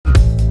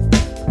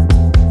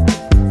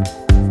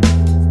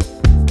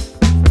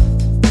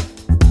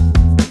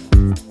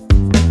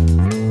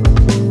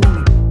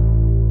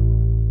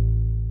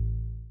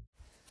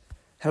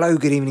Hello,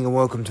 good evening and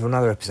welcome to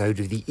another episode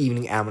of the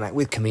Evening Almanac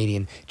with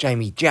comedian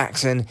Jamie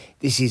Jackson.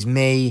 This is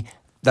me,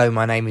 though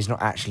my name is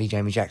not actually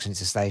Jamie Jackson, it's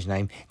a stage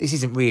name. This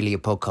isn't really a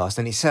podcast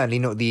and it's certainly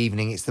not the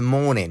evening, it's the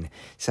morning.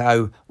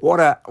 So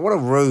what a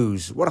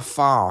ruse, what a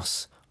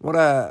farce, what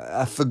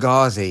a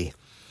fugazi.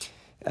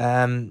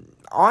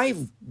 I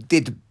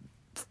did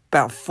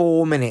about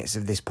 4 minutes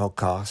of this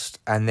podcast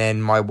and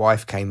then my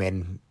wife came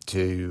in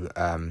to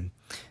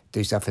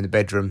do stuff in the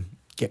bedroom,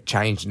 get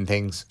changed and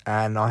things,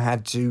 and I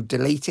had to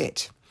delete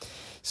it.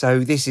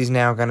 So this is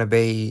now going to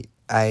be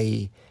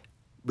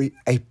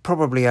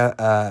probably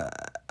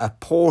a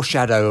poor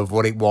shadow of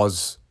what it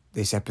was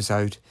this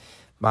episode,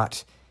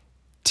 but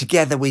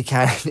together we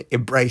can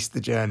embrace the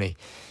journey.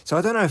 So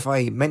I don't know if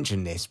I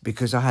mentioned this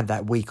because I had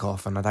that week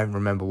off and I don't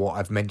remember what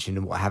I've mentioned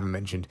and what I haven't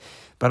mentioned,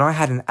 but I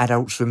had an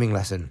adult swimming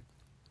lesson.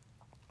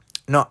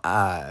 Not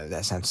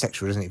that sounds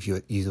sexual, doesn't it, if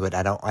you use the word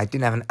adult? I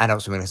didn't have an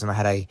adult swimming lesson. I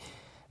had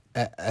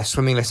a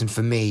swimming lesson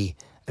for me,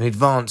 an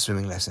advanced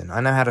swimming lesson. I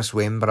know how to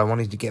swim, but I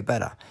wanted to get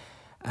better.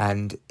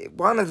 And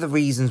one of the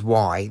reasons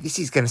why, this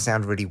is going to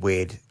sound really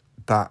weird,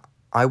 but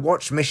I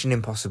watched Mission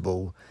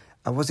Impossible.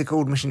 What's it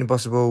called? Mission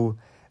Impossible,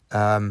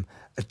 A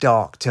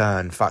Dark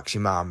Turn, Fucks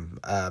Your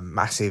Mum,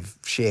 Massive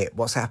Shit,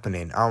 What's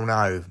Happening? Oh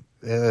no,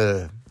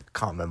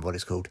 can't remember what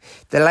it's called.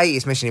 The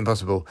latest Mission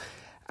Impossible.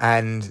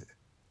 And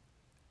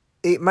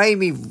it made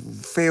me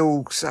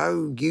feel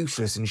so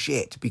useless and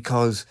shit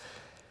because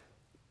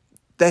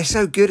they're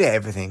so good at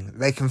everything.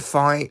 They can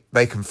fight,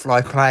 they can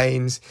fly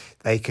planes,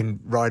 they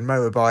can ride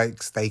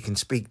motorbikes, they can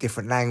speak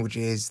different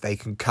languages, they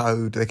can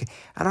code, and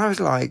I was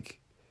like,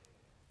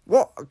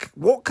 what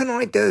can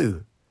I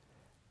do?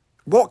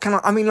 What can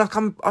I mean, like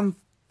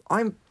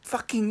I'm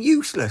fucking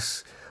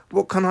useless.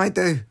 What can I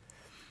do?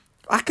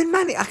 I can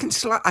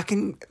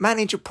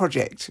manage a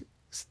project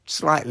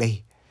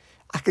slightly.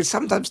 I can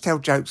sometimes tell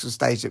jokes on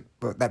stage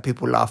that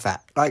people laugh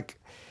at. Like,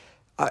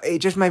 it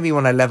just made me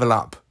want to level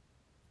up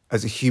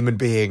as a human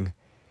being,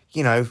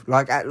 you know,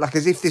 like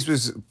as if this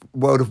was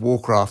World of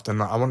Warcraft and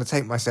I want to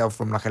take myself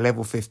from like a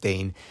level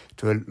 15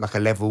 to a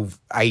level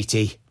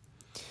 80.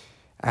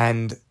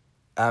 And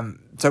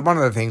so one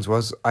of the things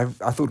was I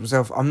thought to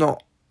myself, I'm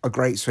not a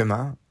great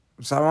swimmer,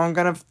 so I'm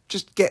going to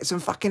just get some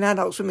fucking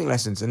adult swimming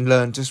lessons and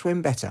learn to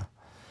swim better.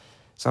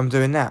 So I'm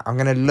doing that. I'm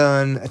going to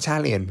learn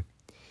Italian,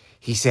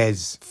 he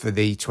says, for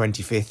the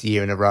 25th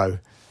year in a row.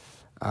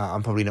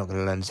 I'm probably not going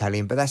to learn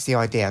Italian, but that's the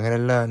idea. I'm going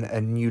to learn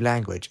a new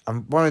language. I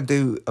want to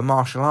do a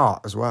martial art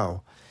as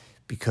well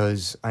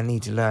because I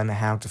need to learn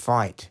how to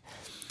fight.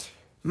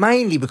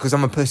 Mainly because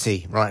I'm a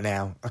pussy right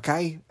now,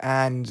 okay?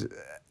 And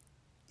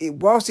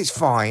whilst it's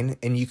fine,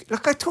 and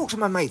I talked to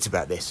my mates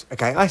about this,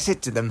 okay? I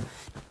said to them,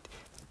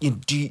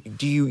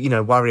 do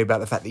you worry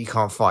about the fact that you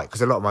can't fight?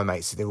 Because a lot of my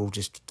mates, they're all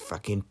just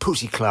fucking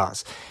pussy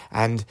class.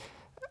 And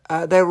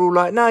they're all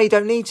like, no, you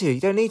don't need to.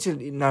 You don't need to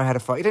know how to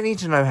fight. You don't need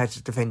to know how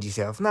to defend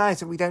yourself. No,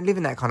 so we don't live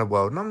in that kind of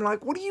world. And I'm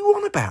like, what are you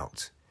on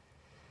about?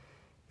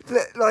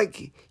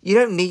 Like, you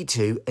don't need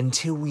to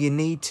until you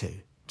need to.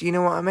 Do you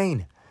know what I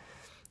mean?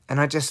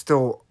 And I just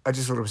thought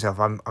to myself,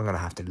 I'm going to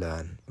have to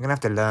learn. I'm going to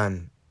have to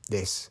learn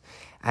this.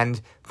 And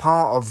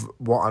part of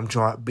what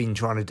I've been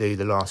trying to do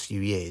the last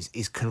few years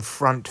is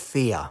confront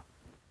fear.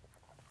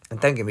 And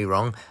don't get me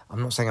wrong,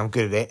 I'm not saying I'm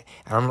good at it,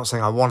 and I'm not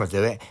saying I want to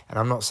do it, and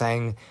I'm not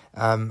saying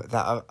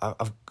that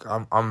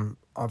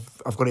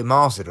I've got it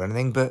mastered or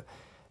anything. But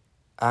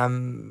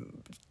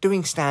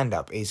doing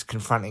stand-up is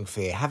confronting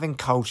fear. Having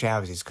cold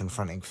showers is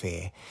confronting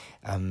fear.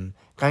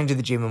 Going to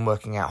the gym and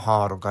working out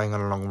hard or going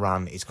on a long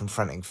run is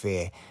confronting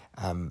fear.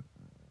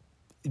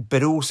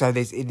 But also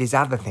there's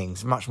other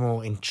things, much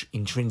more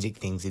intrinsic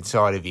things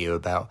inside of you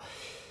about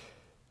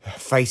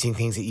facing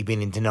things that you've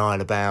been in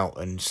denial about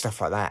and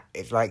stuff like that.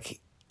 It's like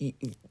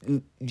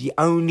the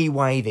only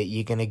way that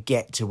you're going to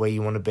get to where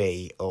you want to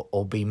be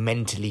or be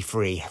mentally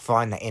free,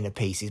 find that inner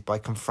peace, is by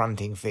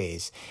confronting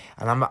fears.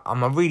 And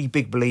I'm a really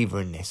big believer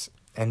in this.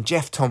 And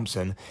Jeff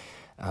Thompson,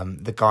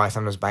 the guy I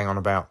sometimes bang on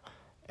about,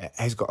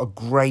 has got a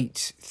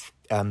great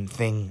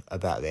thing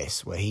about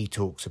this where he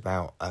talks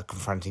about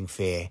confronting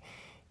fear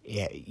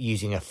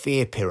using a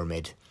fear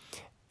pyramid.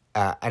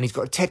 And he's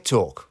got a TED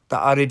Talk that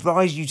I'd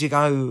advise you to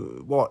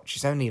go watch.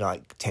 It's only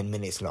like 10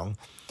 minutes long.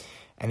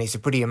 And it's a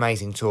pretty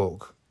amazing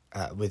talk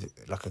with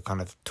like a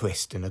kind of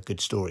twist and a good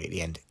story at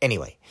the end.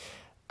 Anyway,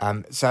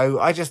 so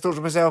I just thought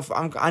to myself,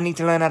 I need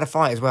to learn how to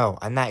fight as well.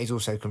 And that is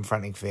also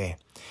confronting fear.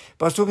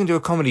 But I was talking to a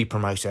comedy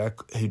promoter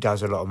who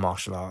does a lot of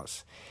martial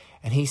arts.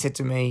 And he said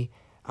to me,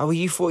 oh, are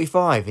you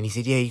 45? And he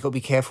said, yeah, you got to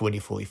be careful when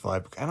you're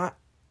 45. And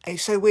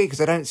it's so weird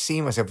because I don't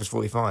see myself as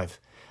 45.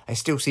 I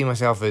still see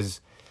myself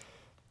as,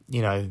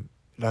 you know,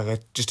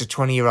 like just a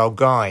 20-year-old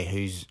guy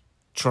who's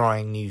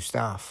trying new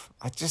stuff.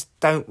 I just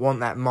don't want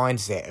that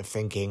mindset of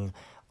thinking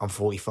I'm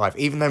 45,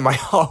 even though my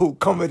whole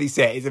comedy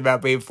set is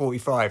about being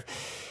 45.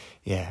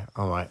 Yeah,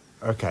 all right,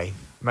 okay.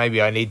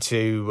 Maybe I need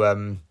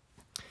to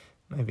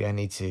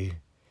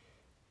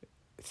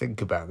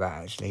think about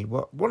that, actually.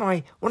 What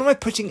am I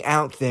putting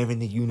out there in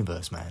the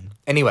universe, man?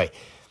 Anyway,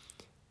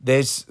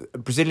 there's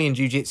Brazilian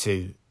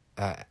Jiu-Jitsu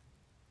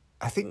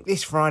I think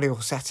this Friday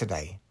or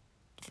Saturday,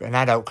 for an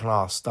adult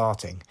class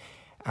starting.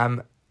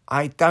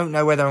 I don't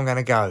know whether I'm going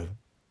to go.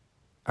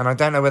 And I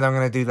don't know whether I'm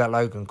going to do that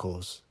Logan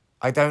course.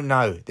 I don't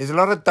know. There's a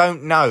lot of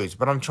don't knows,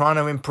 but I'm trying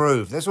to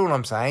improve. That's all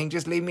I'm saying.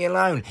 Just leave me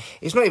alone.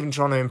 It's not even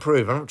trying to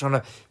improve. I'm not trying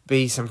to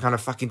be some kind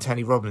of fucking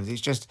Tony Robbins.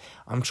 It's just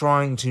I'm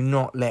trying to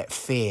not let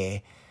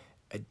fear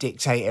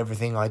dictate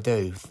everything I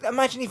do.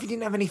 Imagine if you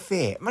didn't have any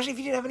fear. Imagine if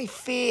you didn't have any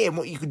fear in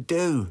what you could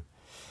do.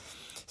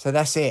 So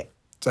that's it.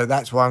 So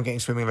that's why I'm getting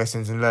swimming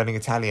lessons and learning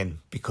Italian,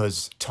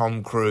 because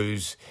Tom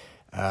Cruise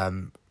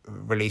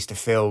released a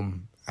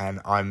film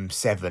and I'm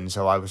 7,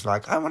 so I was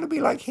like, I want to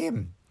be like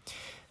him.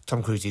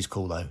 Tom Cruise is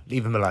cool though.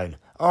 Leave him alone.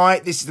 All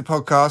right, this is the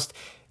podcast.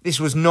 This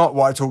was not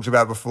what I talked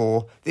about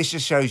before. This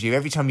just shows you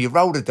every time you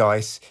roll the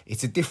dice,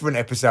 it's a different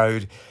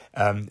episode.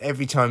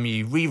 Every time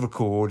you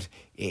re-record,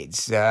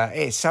 it's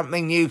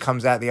something new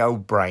comes out the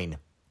old brain,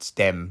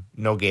 stem,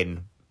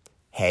 noggin,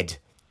 head.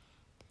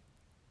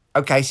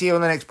 Okay, see you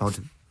on the next pod.